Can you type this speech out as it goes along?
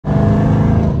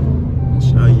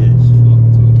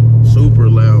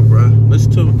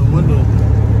Listen to the window.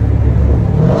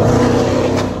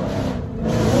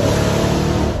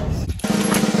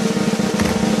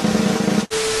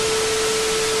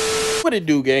 What it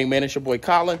do, gang, man? It's your boy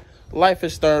Colin. Life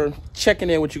is Thurm.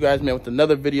 Checking in with you guys, man, with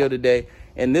another video today.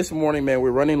 And this morning, man, we're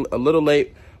running a little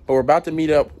late, but we're about to meet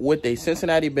up with a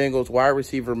Cincinnati Bengals wide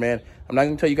receiver, man. I'm not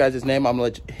going to tell you guys his name. I'm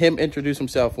going to let him introduce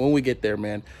himself when we get there,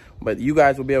 man. But you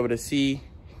guys will be able to see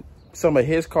some of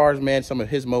his cars, man, some of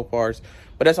his Mopars.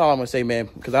 But that's all I'm going to say, man,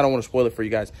 because I don't want to spoil it for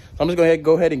you guys. So I'm just going to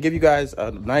go ahead and give you guys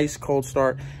a nice cold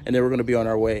start, and then we're going to be on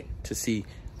our way to see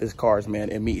his cars,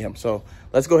 man, and meet him. So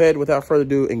let's go ahead without further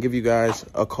ado and give you guys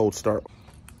a cold start.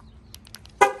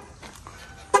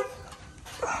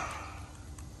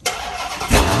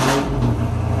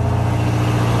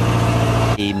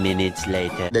 3 minutes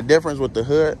later. The difference with the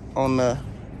hood on the,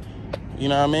 you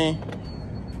know what I mean?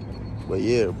 But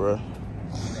yeah, bro.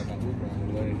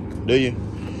 Do you?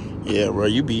 Yeah, bro.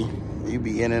 You be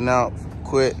in and out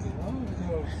quick.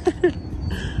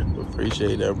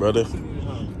 Appreciate that, brother.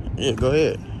 Yeah, go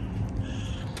ahead.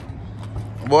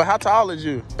 Boy, how tall is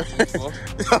you?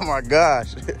 Oh my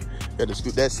gosh. Got to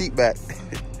scoot that seat back.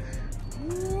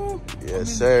 Yes,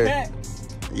 sir.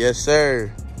 Yes,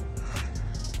 sir.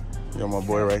 Yo, my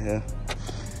boy right here.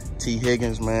 T.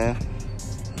 Higgins, man.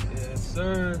 Yes,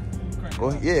 sir.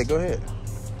 Yeah, go ahead.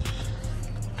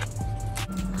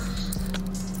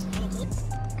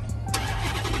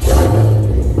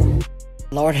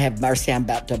 Lord have mercy, I'm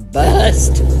about to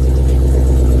bust.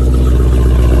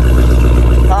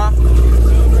 Huh?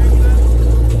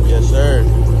 Yes, sir.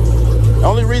 The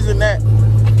only reason that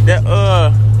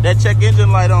check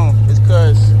engine light on is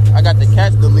because I got the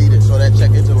cats deleted, so that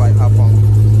check engine light hop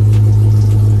on.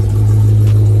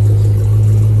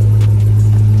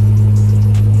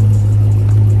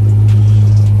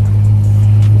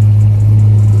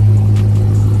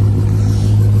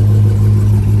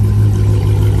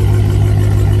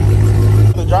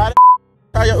 Drive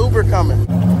how your Uber coming?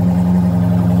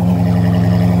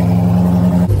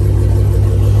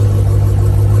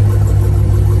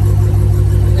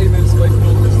 8 minutes away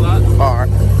from this lot. All right.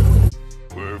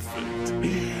 Perfect.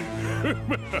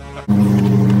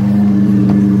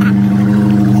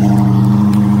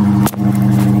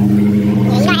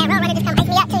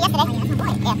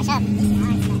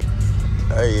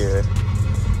 Oh yeah.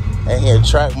 And he in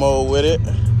track mode with it.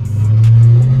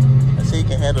 I see he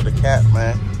can handle the cat,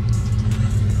 man.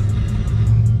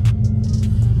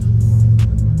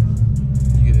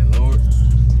 You get it lowered?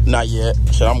 Not yet.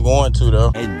 Shit, I'm going to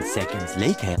though. 10 seconds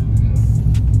later.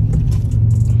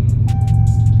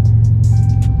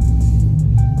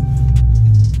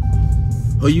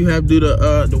 Oh, you have to do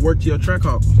the work to your track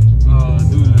hawk. Do it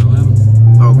in Atlanta.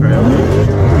 Okay.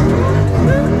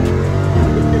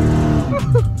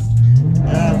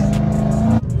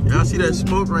 Y'all see that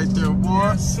smoke right there, boy?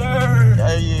 Yes, sir.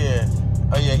 Oh yeah.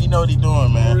 Oh yeah, he know what he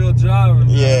doing, man. Real driver. Man.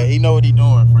 Yeah, he know what he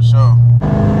doing for sure.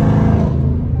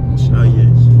 Oh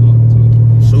yeah.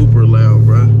 Super loud,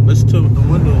 bro. Listen to the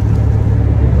window.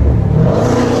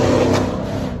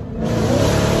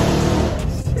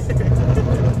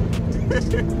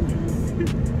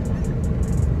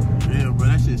 Yeah, bro,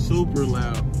 that shit's super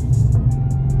loud. I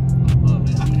love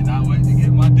it. I cannot wait to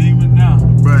get my demon now.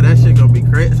 Bro, that shit gonna be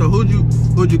crazy. So who'd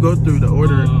you go through to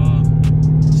order?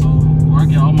 So I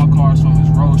get all my cars from his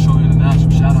Roadshow International.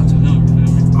 Shout out to him, you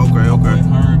feel me? Okay, okay.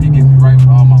 Herm, he get me right with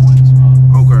all my wins, bro.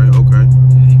 Okay, okay.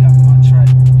 Yeah, he got me my track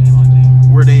and my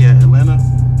demon. Where they at? Atlanta?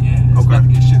 Yeah, it's Okay. about to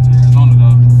get shit to Arizona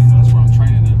though. You know, that's where I'm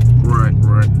training at. Right,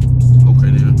 right. Okay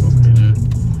then, okay then.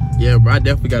 Yeah, bro, I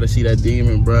definitely gotta see that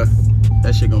demon, bro.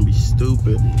 That shit gonna be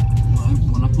stupid.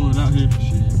 When I pull it out here,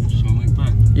 shit, just gonna link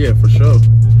back. Yeah, for sure.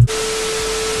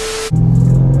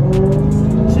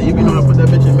 So you be knowing how to put that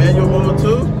bitch in manual mode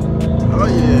too? Oh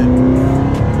yeah.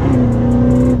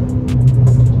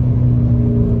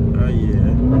 Oh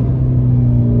yeah.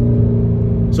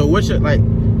 So what's your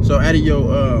so out of your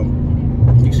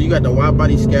so you got the wide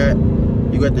body scat,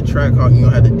 you got the track hawk, you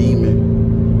gonna have the demon.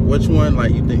 Which one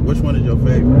you think which one is your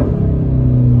favorite?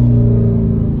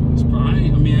 I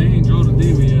ain't drove the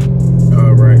demon yet.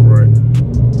 Oh right.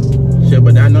 Shit,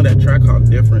 but I know that track hawk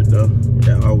different though. With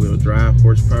that all-wheel drive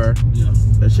horsepower. Yeah.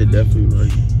 That shit definitely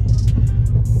like.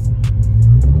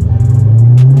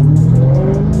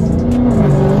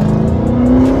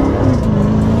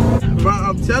 Bro,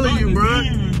 I'm telling you,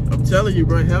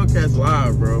 bro. Hellcat's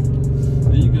live, bro.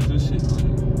 Then you got this shit like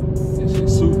this shit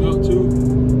souped up too.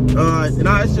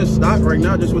 No, it's just stock right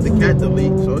now, just with the cat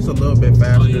delete, so it's a little bit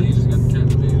faster. Oh yeah, you just got the cat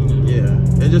delete on it.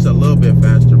 Yeah, it's just a little bit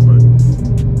faster, but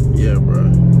yeah,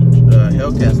 bro.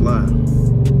 Hellcat's live.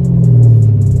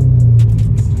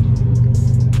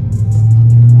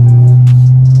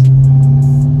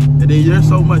 there's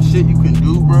so much shit you can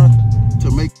do, bro,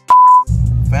 to make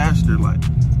faster. Like,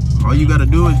 all you gotta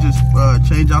do is just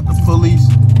change out the pulleys,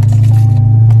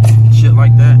 shit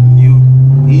like that. You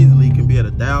easily can be at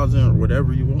 1,000 or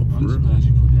whatever you want. I'm just glad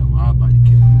you put that wide body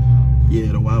kit on.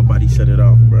 Yeah, the wide body set it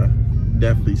off, bro.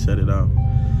 Definitely set it off.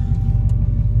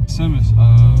 Simmons,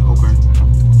 Okay.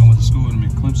 I went to school with him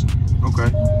in Clemson.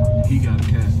 Okay. He got a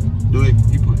cat. Do it.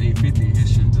 He put 850 in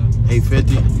his shit though.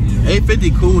 850. Yeah.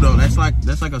 850 cool though. That's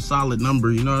like a solid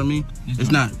number. You know what I mean?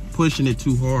 It's not pushing it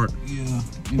too hard. Yeah.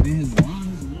 And then his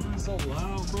line's so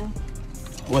loud, bro.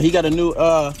 Well, he got a new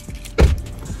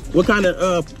what kind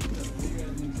of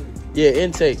yeah,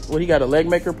 intake. What, he got a leg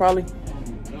maker probably?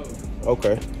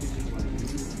 Okay.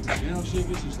 Damn shit,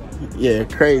 this is like, Yeah,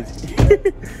 crazy.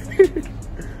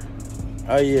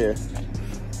 Oh yeah. this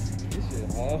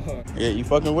shit hard. Yeah, you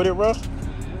fucking with it, bro?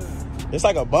 It's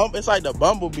like a bump. It's like the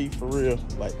Bumblebee for real.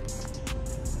 Like,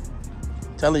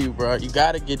 telling you, bro, you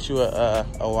gotta get you a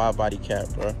wide body cap,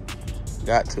 bro.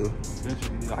 Got to.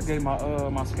 I gave my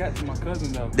my scat to my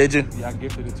cousin though. Did you? Yeah, I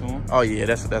gifted it to him. Oh yeah,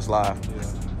 that's live. Yeah.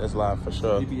 That's live for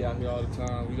sure. He be out here all the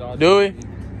time. We all Do we?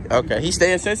 Okay, he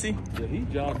stay in Cincy? Yeah, he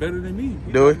job better than me.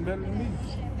 He Do it? better than me.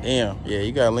 Damn. Yeah,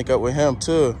 you gotta link up with him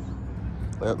too.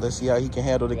 Let's see how he can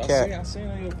handle the cat. I seen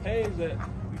on your page that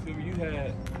you feel me, you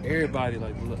had everybody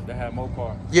like that had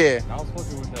Mopar. Yeah. And I was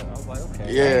fucking with that. I was like,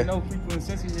 okay. Yeah. I didn't know people in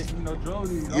Cincinnati, you know, drove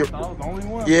these. I thought I was the only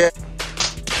one. Yeah.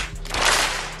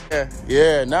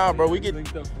 Yeah, nah, bro, we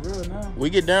Linked up for real now. We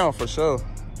get down for sure.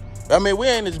 I mean, we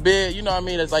ain't as big, you know what I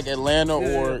mean, as like Atlanta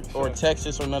Yeah, or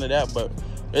Texas or none of that, but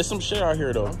there's some shit out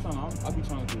here though. I be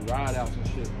trying to do ride outs and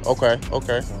shit.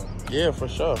 Okay. Yeah, for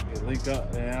sure. Get linked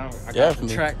up, man. I got Definitely.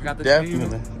 the track, got the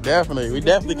Definitely. We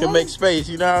definitely can make space,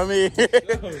 you know what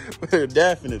I mean?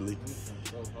 Definitely.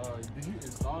 Did you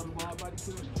install the wide body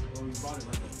kit or you bought it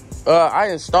like that? I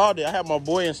installed it. I had my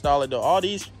boy install it though. All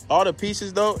the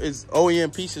pieces though is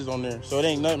OEM pieces on there. So it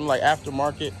ain't nothing like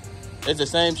aftermarket. It's the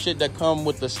same shit that come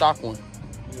with the stock one.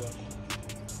 Yeah.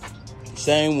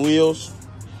 Same wheels,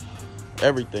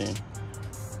 everything.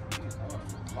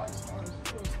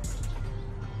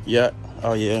 Yeah.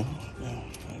 Oh yeah.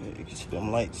 You can see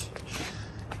them lights.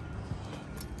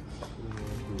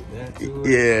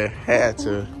 Yeah, had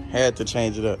to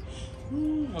change it up.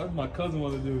 What my cousin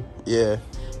want to do? Yeah.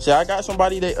 So I got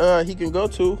somebody that he can go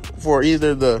to for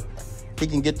either he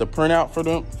can get the printout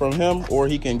from him, or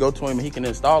he can go to him and he can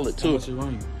install it too. What's it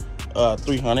run you?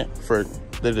 300 for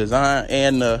the design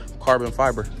and the carbon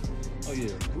fiber. Oh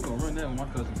yeah, we're gonna run that when my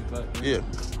cousin gets back. Yeah,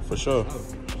 for sure.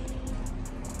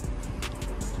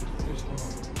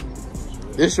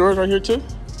 This yours right here too?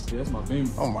 Yeah, that's my Beamer.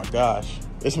 Oh my gosh,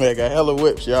 this man got hella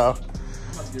whips, y'all. I'm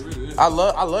about to get rid of this. I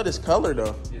love this color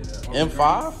though. Yeah,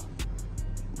 M5,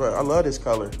 but I love this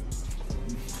color.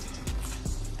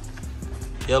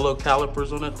 Yellow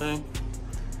calipers on that thing.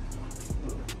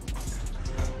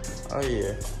 Oh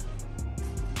yeah.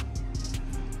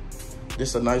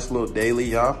 This a nice little daily,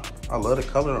 y'all. I love the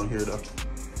color on here though.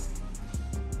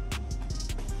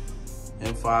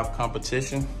 M5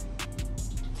 competition.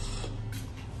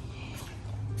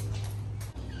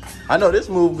 I know this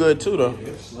move good too though. Yeah,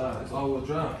 it's all-wheel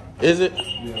drive. Is it?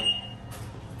 Yeah.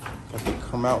 Got the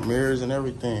come out mirrors and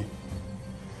everything.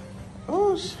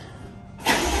 Oh shit.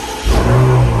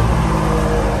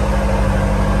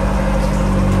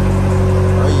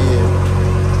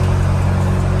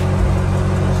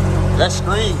 That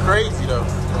screen crazy though.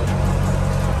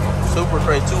 Super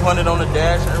crazy. 200 on the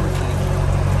dash, everything.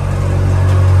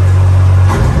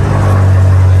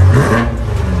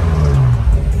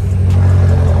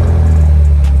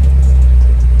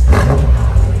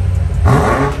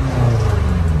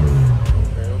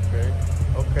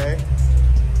 Okay.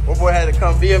 What boy had to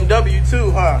come BMW too,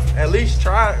 huh? At least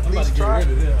try.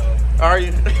 Are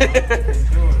you?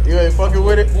 You ain't fucking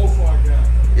with it?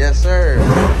 Yes, sir.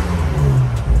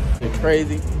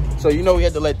 Crazy. So you know we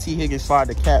had to let T. Higgins slide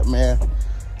the cap, man. You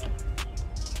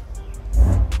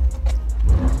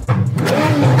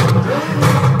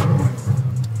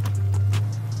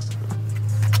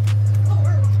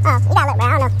gotta look, bro.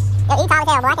 I don't know. He tall as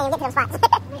hell, boy. I can't even get to them spots.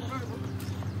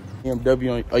 BMW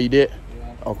on. Oh, you did?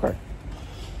 Yeah. Okay.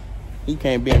 He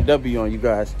came BMW on you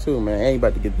guys too, man. Ain't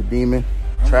about to get the Demon.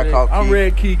 I'm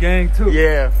Red Key Gang too.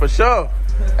 Yeah, for sure.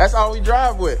 That's all we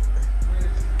drive with.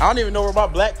 I don't even know where my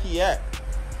black key at.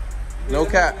 No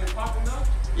cap.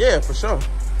 Yeah, for sure.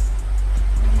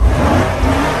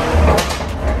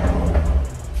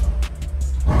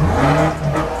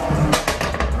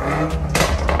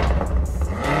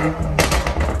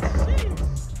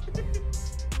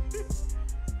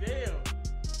 Damn.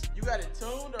 You got it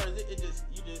tuned, or is it just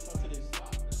you just come to this?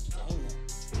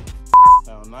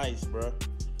 nice, bro.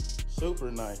 Super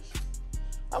nice.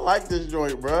 I like this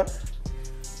joint, bro.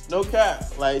 No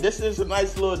cap. Like, this is a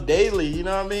nice little daily, you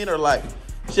know what I mean? Or like,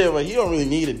 shit, but you don't really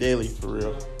need a daily for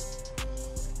real.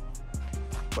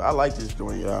 But I like this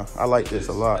joint, y'all. I like this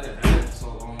a lot.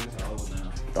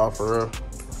 Oh, for real?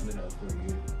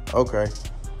 Okay.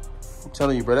 I'm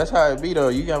telling you, bro, that's how it be, though.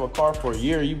 You have a car for a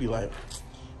year, you be like,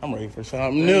 I'm ready for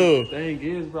something new. The thing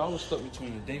is, bro, I was stuck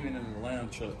between the Demon and the Lamb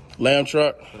truck. Lamb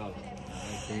truck? But I was like,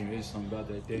 there's something about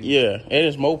that Demon. Yeah, and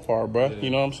it's Mopar, bro. Yeah. You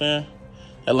know what I'm saying?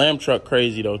 That Lamb truck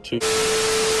crazy, though, too.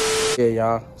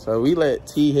 Yeah, y'all. So we let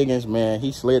T. Higgins, man,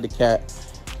 he slid the cat.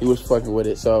 He was fucking with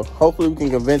it. So hopefully we can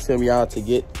convince him, y'all, to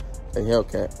get a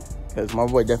Hellcat. Because my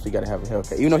boy definitely got to have a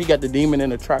Hellcat. Even though he got the Demon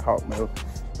and the Trackhawk, man,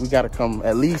 we got to come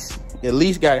at least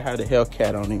got to have the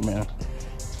Hellcat on him, man.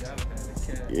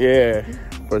 Yeah,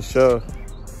 for sure.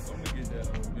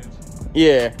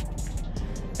 Yeah.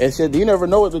 And said, you never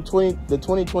know what the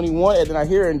 2021, and then I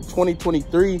hear in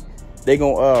 2023, they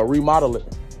going to remodel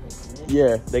it.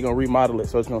 Yeah, they going to remodel it.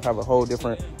 So it's going to have a whole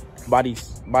different body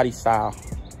style.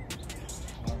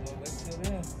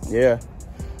 Yeah.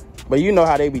 But you know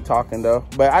how they be talking, though.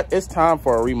 But it's time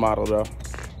for a remodel, though,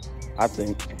 I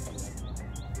think.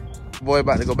 Boy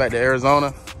about to go back to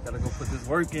Arizona. Gotta go put this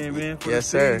work in, man. For yes,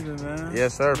 the sir. Season, man.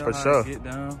 Yes, sir, for sure. Get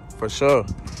down. For sure.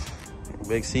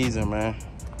 Big season, man.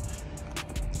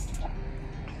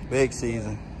 Big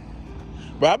season.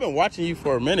 Bro, I've been watching you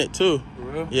for a minute, too. For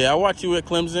real? Yeah, I watched you at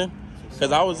Clemson.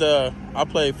 Because I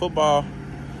played football.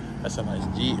 That's a nice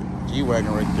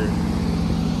G-Wagon right there.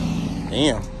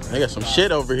 Damn, they got some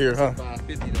shit over here, huh?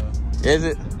 550 though. Is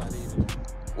it?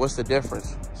 What's the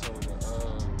difference? So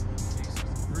the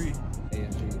 63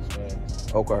 AMG is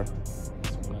fast. Okay.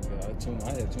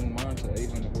 I had tuned mine to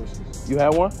 800 horses. You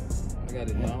had one? I got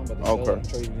it down, but the seller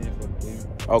traded in for the Demon.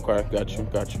 Okay, got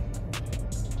you.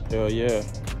 Hell yeah.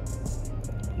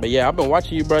 But yeah, I've been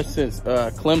watching you, bro, since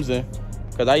Clemson.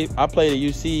 Because I played at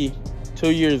UC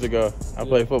 2 years ago. I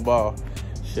played football.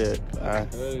 Shit.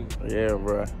 Yeah,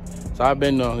 bro. So I've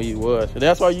been knowing who he was. And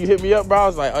that's why you hit me up, bro. I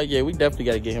was like, oh, yeah, we definitely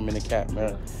got to get him in the cap,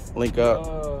 man. Link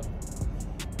up.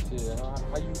 Shit,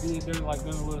 how you did during like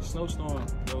during a little snowstorm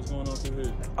that was going on through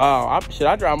here? Oh, I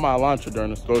drive my Elantra during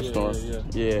the snowstorm.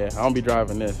 Yeah, I don't be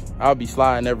driving this. I'll be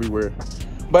sliding everywhere.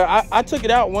 But I took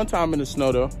it out one time in the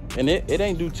snow, though. And it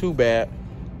ain't do too bad.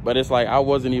 But it's like I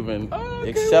wasn't even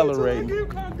accelerating. Oh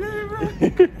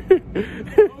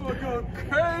my God,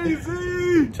 crazy!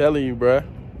 I'm telling you, bro.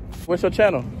 What's your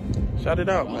channel? Shout it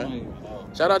out, man.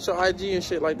 Shout out your IG and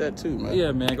shit like that too, man.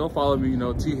 Yeah, man. Go follow me, you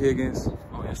know, T. Higgins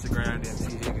on Instagram, then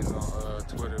T. Higgins on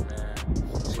Twitter, man.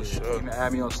 For sure. You can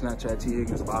add me on Snapchat, T.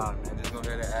 Higgins 5, man. Just go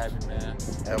ahead and add me, man.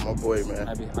 Add my boy, man.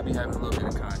 I be having a little bit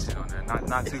of content on there.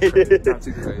 Not too crazy. Not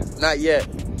too crazy. Not yet.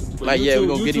 Not yet. We're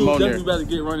gonna get him on there. Definitely about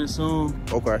to get running soon.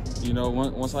 Okay. You know,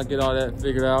 once I get all that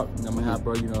figured out, I'm gonna have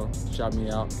bro, you know, shout me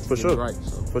out. For sure. Right.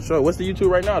 So. For sure. What's the YouTube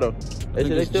right now though?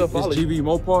 They still follow you. It's GB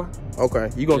Mopar.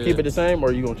 Okay. You gonna keep it the same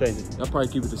or you gonna change it? I'll probably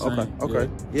keep it the same. Okay.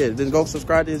 Yeah. Then go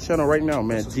subscribe to his channel right now,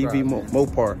 man. GB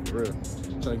Mopar. For real.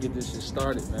 Trying to get this shit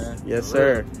started, man. Yes,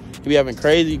 sir. You be having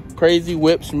crazy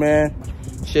whips, man.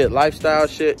 Shit, lifestyle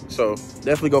shit. So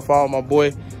definitely go follow my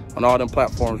boy on all them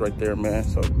platforms right there, man.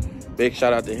 So big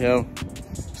shout out to him.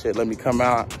 Shit, let me come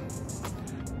out,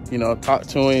 you know, talk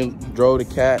to him, drove the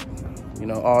cat, you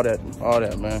know, all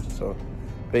that, man. So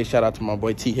big shout out to my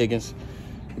boy T. Higgins.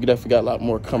 We definitely got a lot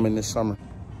more coming this summer.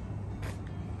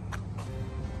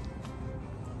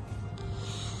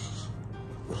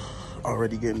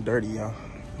 Already getting dirty, y'all.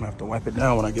 I'm gonna have to wipe it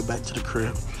down when I get back to the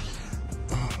crib.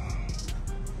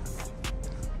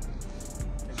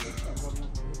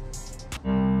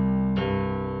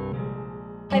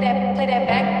 Play that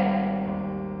back.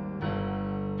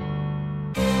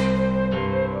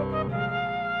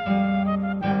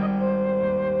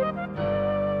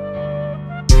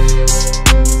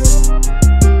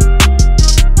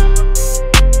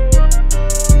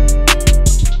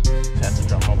 Had to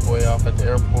drop my boy off at the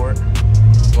airport.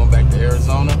 Going back to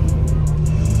Arizona.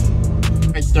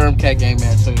 It's ThurmCat Gang,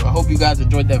 man. So I hope you guys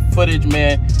enjoyed that footage,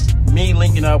 man. Me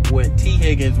linking up with T.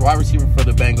 Higgins, wide receiver for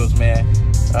the Bengals, man.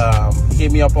 He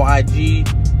hit me up on IG,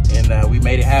 and we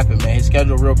made it happen, man. His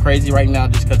schedule real crazy right now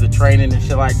just because of training and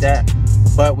shit like that.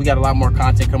 But we got a lot more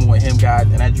content coming with him, guys.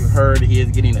 And as you heard, he is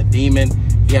getting a Demon.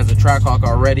 He has a Trackhawk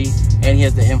already, and he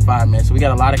has the M5, man. So we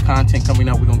got a lot of content coming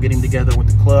up. We're going to get him together with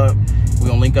the club. We're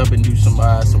going to link up and do some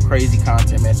crazy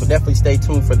content, man. So definitely stay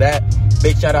tuned for that.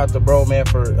 Big shout out to bro, man,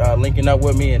 for linking up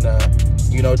with me and,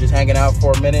 you know, just hanging out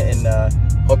for a minute. And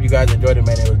hope you guys enjoyed it,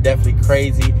 man. It was definitely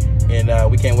crazy.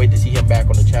 And we can't wait to see him back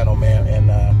on the channel, man.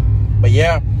 And but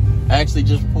yeah, I actually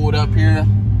just pulled up here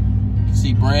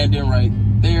See Brandon right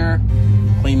there,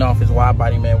 clean off his wide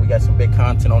body, man. We got some big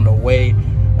content on the way,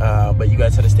 but you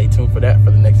guys have to stay tuned for that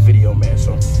for the next video, man.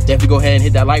 So definitely go ahead and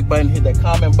hit that like button, hit that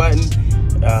comment button,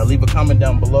 leave a comment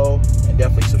down below, and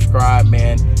definitely subscribe,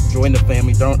 man. Join the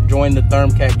family, join the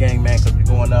ThurmCat Gang, man, because we're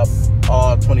going up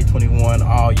all 2021,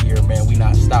 all year, man. We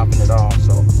not stopping at all.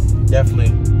 So definitely,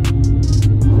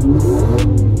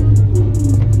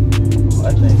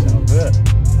 that thing sounds good.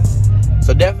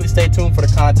 So definitely stay tuned for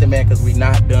the content, man, because we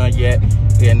not done yet.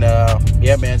 And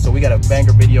yeah, man, so we got a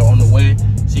banger video on the way.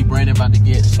 See Brandon about to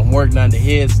get some work done to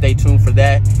his. Stay tuned for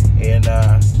that. And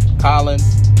Colin,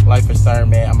 Life is Thurm,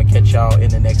 man. I'm gonna catch y'all in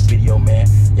the next video, man.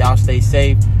 Y'all stay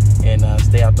safe and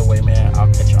stay out the way, man. I'll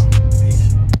catch y'all. Peace.